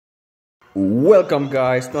Welcome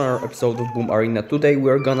guys to another episode of Boom Arena. Today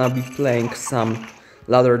we're gonna be playing some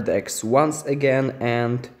ladder decks once again,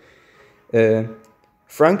 and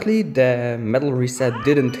frankly the medal reset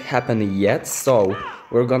didn't happen yet, so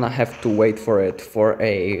we're gonna have to wait for it for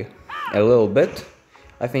a little bit.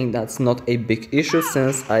 I think that's not a big issue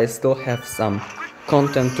since I still have some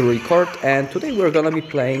content to record, and today we're gonna be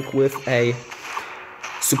playing with a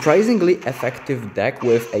surprisingly effective deck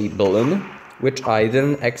with a balloon, which I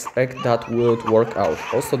didn't expect that would work out.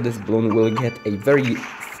 Also, this balloon will get a very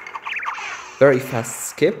fast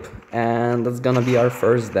skip, and that's gonna be our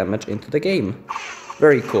first damage into the game.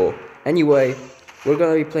 Very cool. Anyway, we're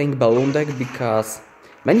gonna be playing balloon deck because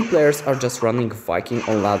many players are just running Viking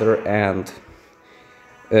on ladder, and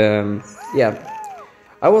yeah,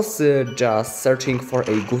 I was just searching for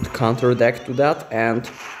a good counter deck to that, and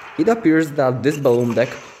it appears that this balloon deck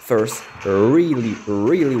fares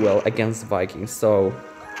really well against Vikings, so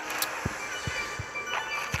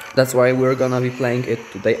that's why we're gonna be playing it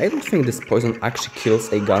today. I don't think this poison actually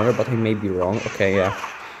kills a gunner, but I may be wrong. Okay, yeah,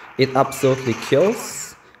 it absolutely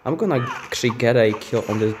kills. I'm gonna actually get a kill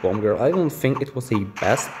on this bomb girl. I don't think it was a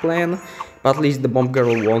best plan, but at least the bomb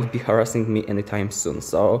girl won't be harassing me anytime soon,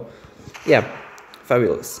 so yeah,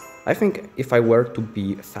 fabulous. I think if I were to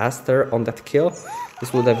be faster on that kill,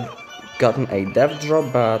 this would have gotten a death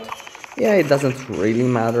drop, but yeah, it doesn't really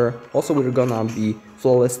matter. Also, we're gonna be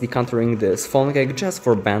flawlessly countering this phone cake just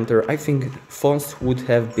for banter. I think phones would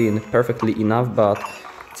have been perfectly enough, but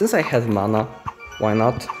since I had mana, why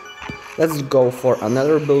not? Let's go for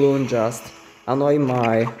another balloon, just annoy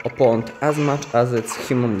my opponent as much as it's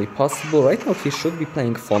humanly possible. Right now he should be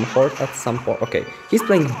playing phone horde at some point. Okay, he's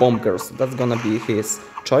playing bomb girl, so that's gonna be his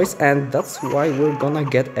choice, and that's why we're gonna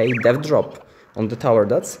get a death drop on the tower.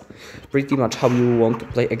 That's pretty much how you want to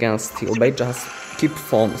play against Steelbait. Just keep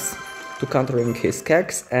phones to countering his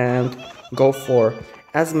keks and go for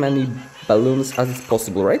as many balloons as is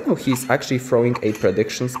possible. Right now he's actually throwing a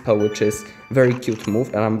prediction spell, which is very cute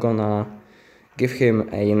move, and I'm gonna give him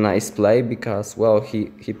a nice play because, well, he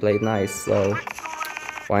played nice, so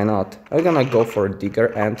why not? I'm gonna go for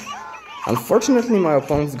digger, and unfortunately my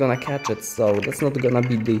opponent's gonna catch it, so that's not gonna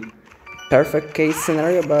be the perfect case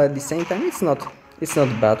scenario, but at the same time it's not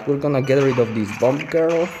bad. We're gonna get rid of this bomb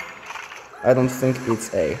girl. I don't think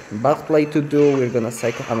it's a bad play to do. We're gonna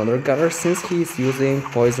cycle another gunner since he's using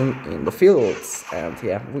poison in the fields, and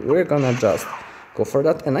yeah, we're gonna just go for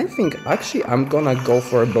that. And I think actually I'm gonna go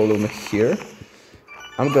for a balloon here.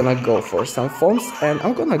 I'm gonna go for some phones, and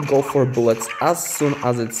I'm gonna go for bullets as soon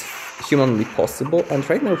as it's humanly possible, and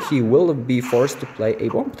right now he will be forced to play a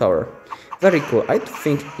bomb tower. Very cool. I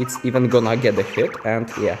think it's even gonna get a hit,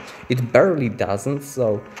 and yeah, it barely doesn't,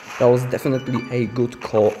 so that was definitely a good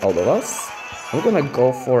call out of us. I'm gonna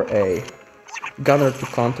go for a gunner to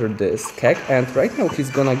counter this keg, and right now he's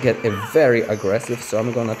gonna get a very aggressive, so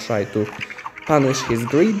I'm gonna try to punish his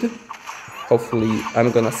greed. Hopefully I'm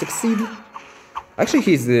gonna succeed. Actually,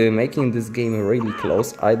 he's making this game really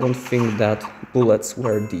close. I don't think that bullets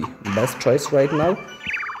were the best choice right now.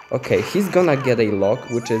 Okay, he's gonna get a lock,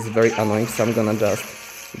 which is very annoying, so I'm gonna just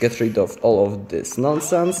get rid of all of this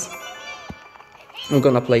nonsense. I'm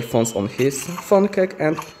gonna play phones on his phone cake,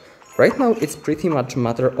 and right now it's pretty much a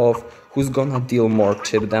matter of who's gonna deal more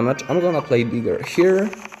chip damage. I'm gonna play digger here.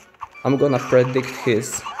 I'm gonna predict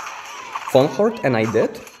his phone horde, and I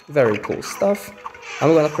did. Very cool stuff.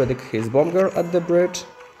 I'm gonna predict his bomb girl at the bridge,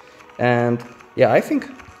 and yeah, I think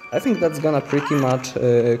that's gonna pretty much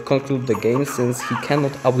conclude the game, since he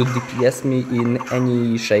cannot out DPS me in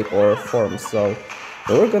any shape or form. So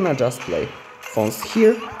we're gonna just play phones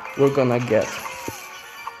here. We're gonna get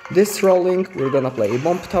this rolling. We're gonna play a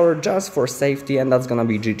bomb tower just for safety, and that's gonna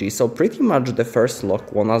be GG. So pretty much the first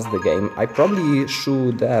lock won us the game. I probably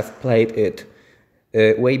should have played it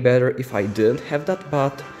way better if I didn't have that,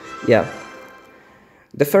 but yeah.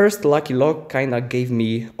 The first lucky lock kinda gave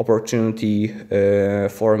me opportunity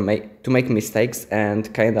to make mistakes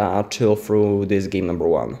and kinda chill through this game number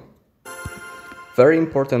one. Very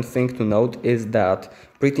important thing to note is that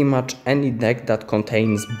pretty much any deck that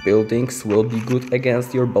contains buildings will be good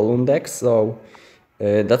against your balloon deck, so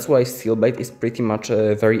that's why Steelbait is pretty much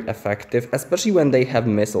very effective, especially when they have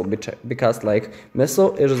missile, because like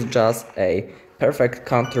missile is just a perfect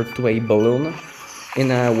counter to a balloon, in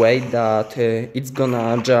a way that it's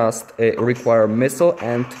gonna just require missile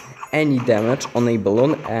and any damage on a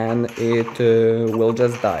balloon, and it will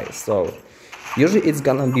just die. So usually it's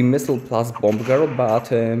gonna be missile plus bomb girl, but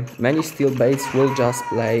many steel baits will just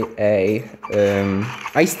play a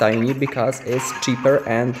ice tiny because it's cheaper,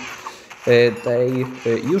 and they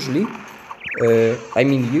usually I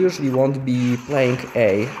mean, you usually won't be playing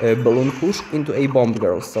a balloon push into a bomb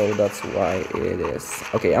girl, so that's why it is.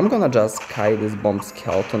 Okay, I'm gonna just kite this bomb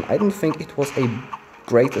skeleton. I don't think it was a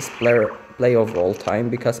greatest play of all time,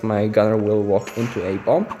 because my gunner will walk into a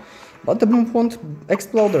bomb, but the bomb won't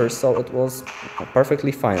explode her, so it was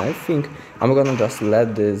perfectly fine. I think I'm gonna just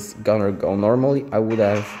let this gunner go. Normally I would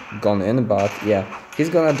have gone in, but yeah, he's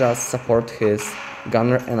gonna just support his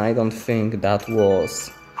gunner, and I don't think that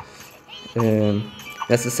was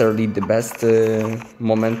necessarily the best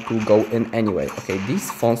moment to go in anyway. Okay, these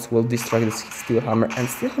phones will distract the Steel Hammer, and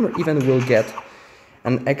Steel Hammer even will get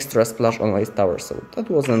an extra splash on my tower, so that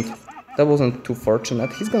wasn't too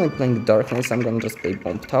fortunate. He's gonna be playing Dark Knight, so I'm gonna just play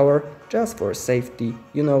Bomb Tower just for safety,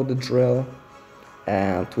 you know the drill,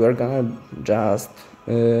 and we're gonna just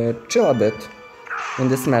chill a bit in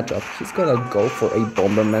this matchup. He's gonna go for a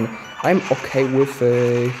Bomberman. I'm okay with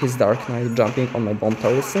his Dark Knight jumping on my Bomb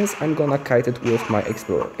Tower, since I'm gonna kite it with my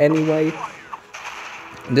Explorer anyway.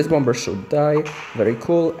 This bomber should die, very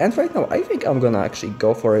cool. And right now I think I'm gonna actually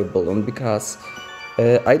go for a balloon, because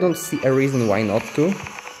I don't see a reason why not to.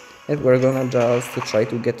 And we're gonna just try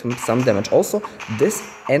to get some damage. Also, this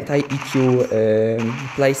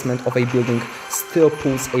anti-EQ placement of a building still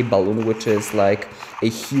pulls a balloon, which is like a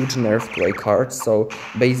huge nerf to a card. So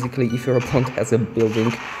basically, if your opponent has a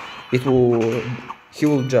building, he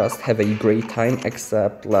will just have a great time,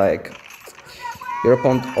 except like your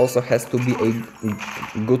opponent also has to be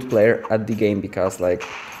a good player at the game, because like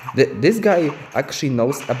this guy actually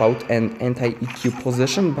knows about an anti-EQ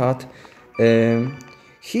position, but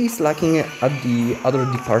he's lacking at the other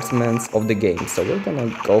departments of the game. So we're gonna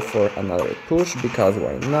go for another push, because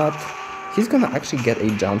why not? He's gonna actually get a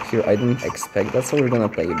jump here. I didn't expect that, so we're gonna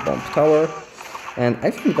play a Bomb Tower. And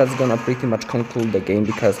I think that's gonna pretty much conclude the game,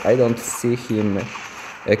 because I don't see him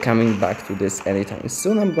coming back to this anytime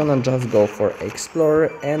soon. I'm gonna just go for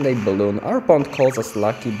Explorer and a balloon. Our opponent calls us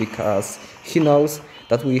lucky, because he knows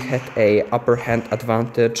that we had a upper hand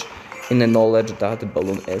advantage in the knowledge that the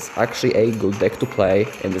balloon is actually a good deck to play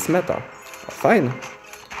in this meta. Fine,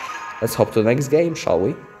 let's hop to the next game, shall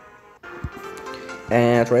we?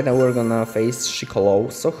 And right now we're gonna face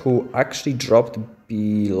Shikoloso, who actually dropped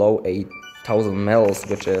below 1000 medals,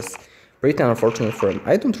 which is pretty unfortunate for him.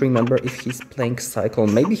 I don't remember if he's playing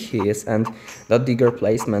Cyclone, maybe he is, and that Digger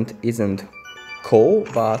placement isn't cool,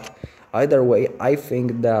 but either way, I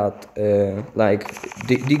think that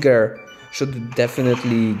Digger should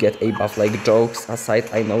definitely get a buff. Like, jokes aside,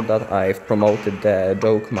 I know that I've promoted the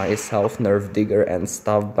joke myself, nerf Digger and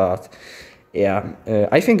stuff, but yeah,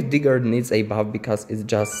 I think Digger needs a buff, because it's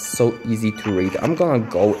just so easy to read. I'm gonna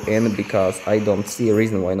go in, because I don't see a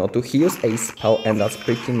reason why not to. He used a spell, and that's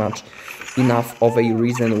pretty much enough of a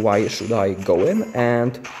reason why should I go in,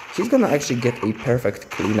 and he's gonna actually get a perfect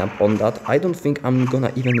cleanup on that. I don't think I'm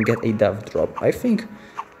gonna even get a death drop. I think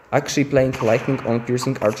actually playing Lightning on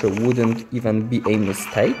Piercing Archer wouldn't even be a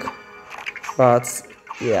mistake, but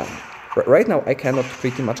yeah, right now I cannot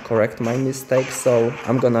pretty much correct my mistake, so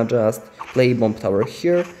I'm gonna just play Bomb Tower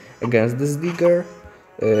here against this Digger,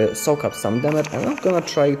 soak up some damage, and I'm gonna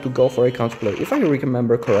try to go for a counterplay. If I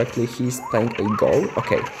remember correctly, he's playing a Ghost.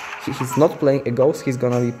 Okay, he's not playing a Ghost, he's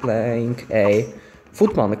gonna be playing a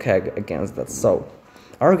Footman Keg against that, so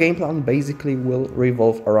our game plan basically will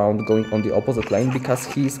revolve around going on the opposite lane, because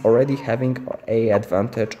he's already having a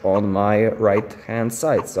advantage on my right hand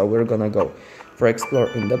side. So we're gonna go for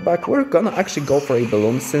Explorer in the back. We're gonna actually go for a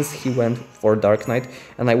balloon, since he went for Dark Knight,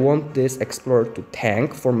 and I want this Explorer to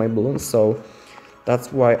tank for my balloon, so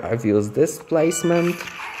that's why I've used this placement.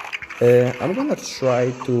 I'm gonna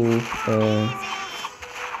try to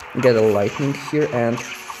get a Lightning here, and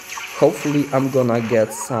hopefully I'm gonna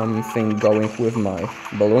get something going with my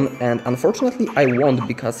balloon, and unfortunately I won't,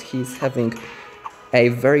 because he's having a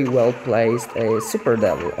very well placed Super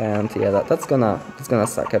Devil, and yeah, that's gonna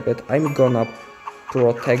suck a bit. I'm gonna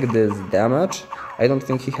protect this damage. I don't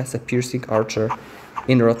think he has a Piercing Archer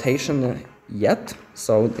in rotation yet,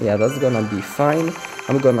 so yeah, that's gonna be fine.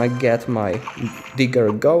 I'm gonna get my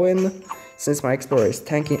Digger going. Since my Explorer is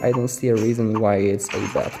tanking, I don't see a reason why it's a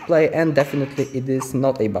bad play, and definitely it is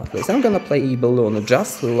not a bad play. So I'm gonna play a balloon,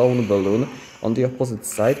 just lone balloon, on the opposite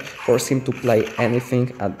side, force him to play anything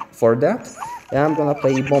for that. And I'm gonna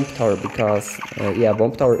play Bomb Tower, because yeah,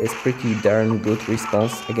 Bomb Tower is pretty darn good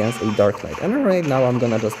response against a Dark Knight. And right now I'm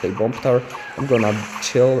gonna just play Bomb Tower, I'm gonna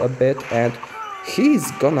chill a bit, and he's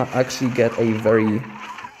gonna actually get a very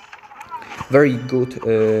good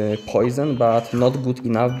poison, but not good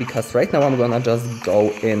enough, because right now I'm gonna just go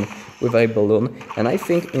in with a balloon, and I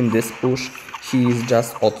think in this push he's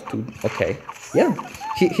just ought to. Okay, yeah,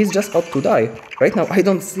 he's just about to die. Right now I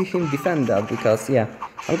don't see him defend that because yeah,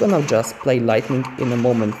 I'm gonna just play lightning in a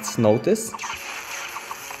moment's notice.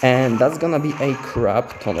 And that's gonna be a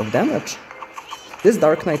crap ton of damage. This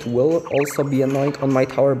Dark Knight will also be annoying on my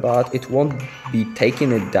tower, but it won't be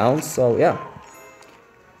taking it down, so yeah.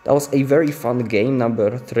 That was a very fun game,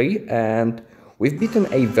 number 3, and we've beaten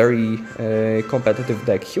a very competitive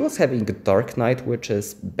deck. He was having Dark Knight, which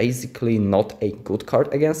is basically not a good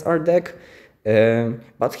card against our deck,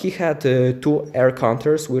 but he had 2 air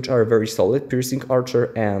counters, which are very solid, Piercing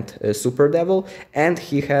Archer and Super Devil, and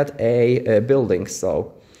he had a building,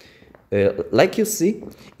 so... like you see,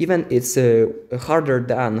 even it's harder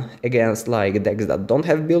than against like decks that don't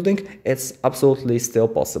have building, it's absolutely still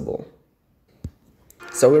possible.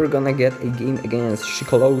 So we're gonna get a game against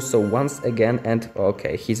Shikoloso once again, and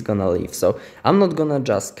okay, he's gonna leave. So I'm not gonna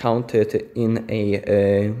just count it in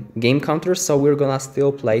a game counter, so we're gonna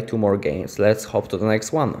still play 2 more games. Let's hop to the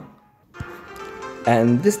next one.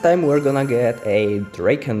 And this time we're gonna get a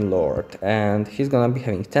Drakenlord, and he's gonna be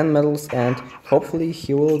having 10 medals, and hopefully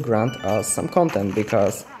he will grant us some content,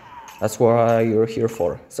 because that's what you're here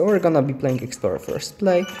for. So we're gonna be playing Explorer first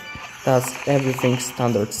play. That's everything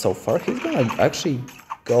standard so far. He's gonna actually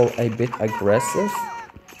go a bit aggressive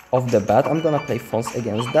off the bat. I'm gonna play Fons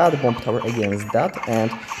against that, Bomb Tower against that,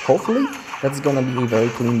 and hopefully that's gonna be a very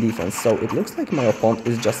clean defense. So it looks like my opponent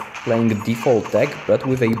is just playing default deck, but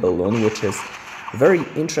with a balloon, which is very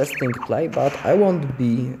interesting play, but I won't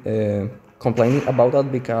be complaining about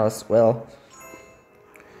that because, well,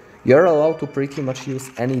 you're allowed to pretty much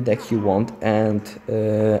use any deck you want, and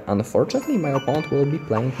unfortunately my opponent will be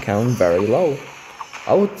playing count very low.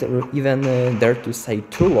 I would even dare to say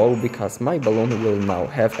too low, because my balloon will now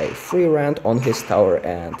have a free rand on his tower,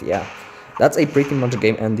 and yeah, that's a pretty much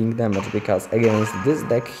game-ending damage, because against this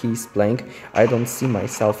deck he's playing, I don't see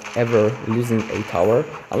myself ever losing a tower,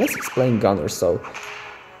 unless he's playing Gunner, so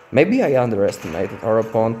maybe I underestimated our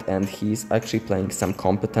opponent and he's actually playing some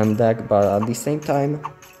competent deck, but at the same time,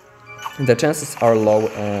 the chances are low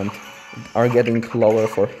and are getting lower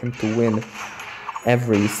for him to win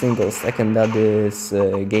every single second that this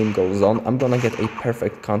game goes on. I'm gonna get a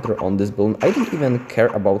perfect counter on this balloon. I don't even care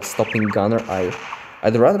about stopping Gunner,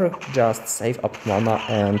 I'd rather just save up mana,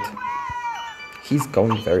 and he's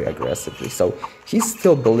going very aggressively. So he's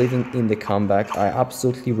still believing in the comeback. I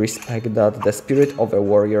absolutely respect that. The spirit of a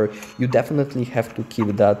warrior, you definitely have to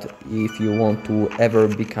keep that if you want to ever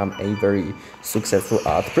become a very successful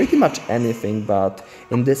at pretty much anything, but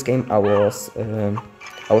in this game I was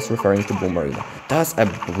referring to Boomerang. That's a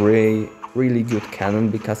really good cannon,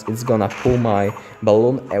 because it's gonna pull my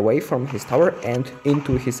balloon away from his tower and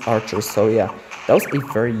into his archers. So yeah, that was a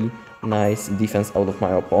very nice defense out of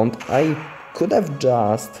my opponent. I could have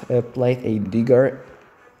just played a digger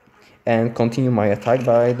and continue my attack,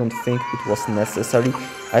 but I don't think it was necessary.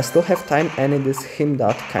 I still have time, and it is him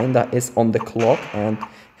that kinda is on the clock and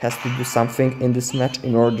has to do something in this match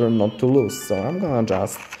in order not to lose. So I'm gonna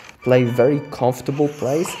just play very comfortable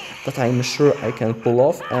plays that I'm sure I can pull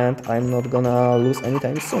off, and I'm not gonna lose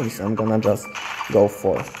anytime soon, so I'm gonna just go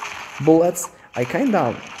for bullets. I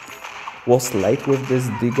kinda was late with this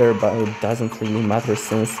digger, but it doesn't really matter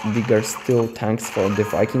since digger still tanks for the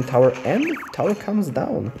Viking tower, and the tower comes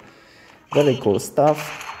down. Very cool stuff.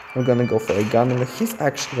 I'm gonna go for a gunner. He's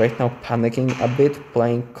actually right now panicking a bit,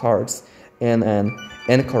 playing cards in an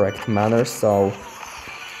incorrect manner, so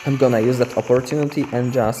I'm gonna use that opportunity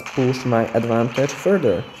and just push my advantage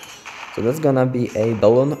further. So that's gonna be a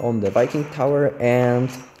balloon on the Viking tower, and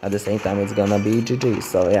at the same time it's gonna be GG.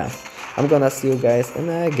 So yeah, I'm gonna see you guys in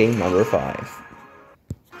game number 5.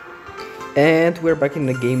 And we're back in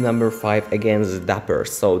the game number 5 against Dapper.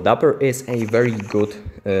 So Dapper is a very good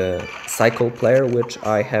cycle player, which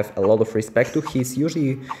I have a lot of respect to. He's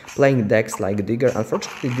usually playing decks like Digger.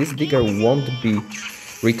 Unfortunately, this Digger won't be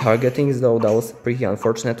retargeting, though that was pretty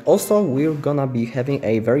unfortunate. Also, we're gonna be having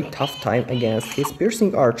a very tough time against his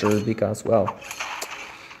Piercing Archers, because, well,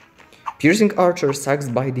 Piercing Archer sucks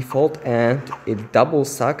by default, and it double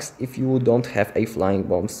sucks if you don't have a Flying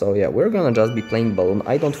Bomb. So yeah, we're gonna just be playing Balloon.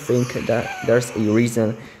 I don't think that there's a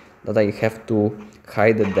reason that I have to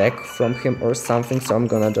hide the deck from him or something, so I'm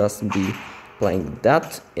gonna just be playing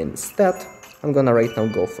that instead. I'm gonna right now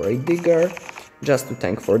go for a Digger, just to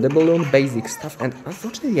tank for the balloon, basic stuff, and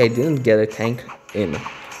unfortunately I didn't get a tank in.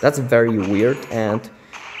 That's very weird and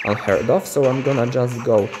unheard of, so I'm gonna just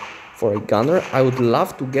go for a gunner. I would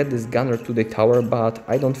love to get this gunner to the tower, but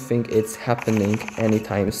I don't think it's happening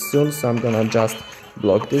anytime soon, so I'm gonna just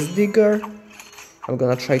block this digger. I'm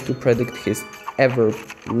gonna try to predict his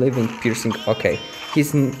ever-living piercing. Okay,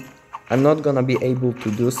 he's I'm not gonna be able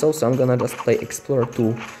to do so, so I'm gonna just play Explorer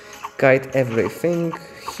to guide everything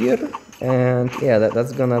here, and yeah,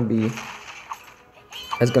 that's gonna be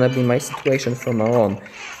my situation from now on.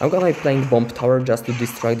 I'm gonna be playing Bomb Tower just to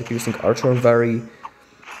distract the Piercing Archer. Very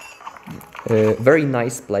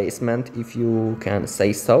nice placement, if you can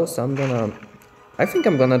say so. So I think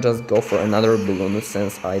I'm gonna just go for another balloon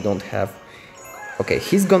since I don't have. Okay,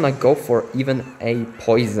 he's gonna go for even a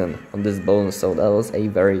poison on this balloon, so that was a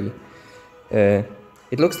very.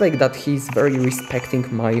 It looks like that he's very respecting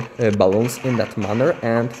my balloons in that manner,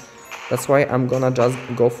 and that's why I'm gonna just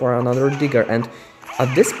go for another digger. And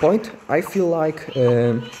at this point, I feel like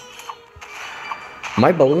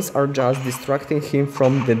my balloons are just distracting him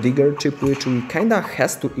from the digger chip, which he kinda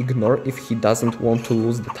has to ignore if he doesn't want to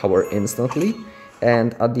lose the tower instantly.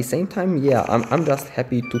 And at the same time, yeah, I'm just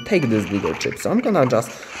happy to take this digger chip, so I'm gonna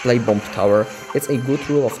just play Bomb Tower. It's a good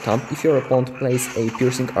rule of thumb if your opponent plays a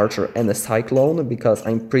Piercing Archer and a Cyclone, because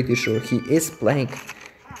I'm pretty sure he is playing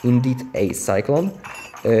indeed a Cyclone.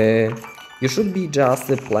 You should be just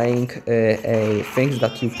playing things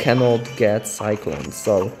that you cannot get Cyclone.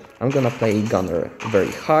 So I'm gonna play Gunner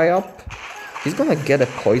very high up. He's gonna get a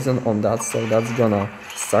poison on that, so that's gonna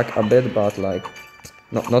suck a bit, but like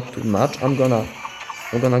not too much. I'm gonna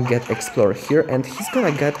get Explorer here, and he's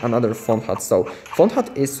gonna get another Phone Hat. So Phone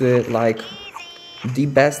Hat is like the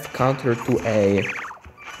best counter to a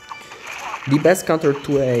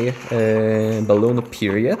balloon,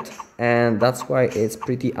 period, and that's why it's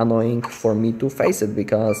pretty annoying for me to face it,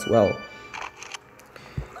 because well,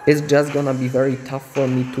 it's just gonna be very tough for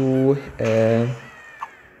me to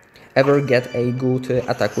ever get a good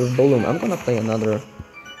attack with balloon. I'm gonna play another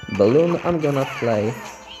balloon. I'm gonna play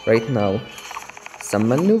right now some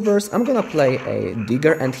maneuvers. I'm gonna play a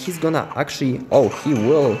digger, and he's gonna actually, oh, he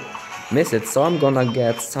will miss it, so I'm gonna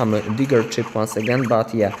get some digger chip once again,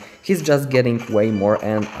 but yeah, he's just getting way more,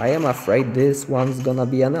 and I am afraid this one's gonna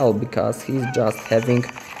be an L, because he's just having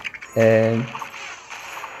a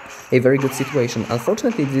very good situation.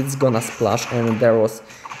 Unfortunately, it's gonna splash, and there was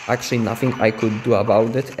actually nothing I could do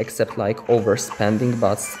about it except like overspending,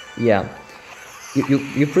 but yeah,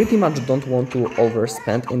 you pretty much don't want to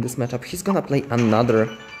overspend in this matchup. He's gonna play another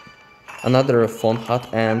Phone Hat,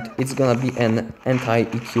 and it's gonna be an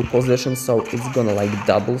anti-EQ position, so it's gonna like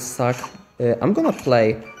double suck. I'm gonna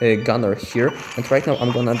play Gunner here, and right now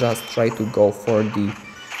I'm gonna just try to go for the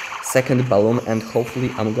second balloon, and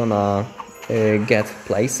hopefully I'm gonna get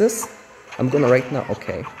places. I'm gonna right now,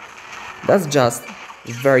 okay, that's just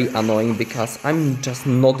very annoying, because I'm just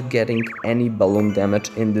not getting any balloon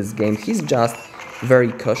damage in this game. He's just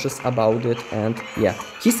very cautious about it, and yeah,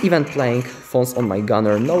 he's even playing phones on my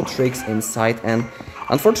Gunner, no tricks inside, and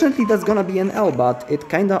unfortunately that's gonna be an L, but it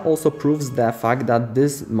kinda also proves the fact that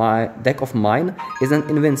my deck of mine isn't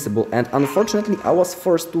invincible, and unfortunately I was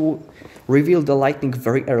forced to reveal the lightning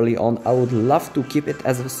very early on. I would love to keep it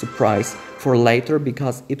as a surprise for later,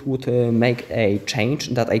 because it would make a change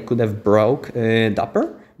that I could have broke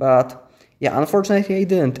Dapper, but yeah, unfortunately I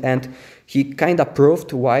didn't, and he kinda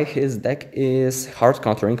proved why his deck is hard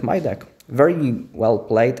countering my deck. Very well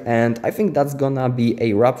played, and I think that's gonna be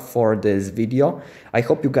a wrap for this video. I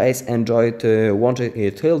hope you guys enjoyed watching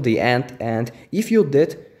it till the end, and if you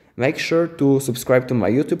did, make sure to subscribe to my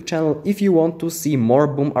YouTube channel if you want to see more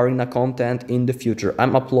Boom Arena content in the future.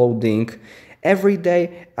 I'm uploading every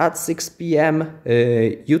day at 6 PM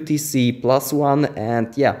UTC +1, and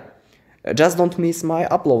yeah, just don't miss my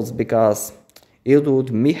uploads, because it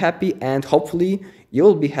would me happy, and hopefully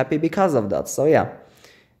you'll be happy because of that. So yeah,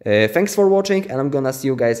 thanks for watching, and I'm gonna see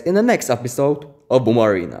you guys in the next episode of Boom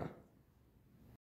Arena.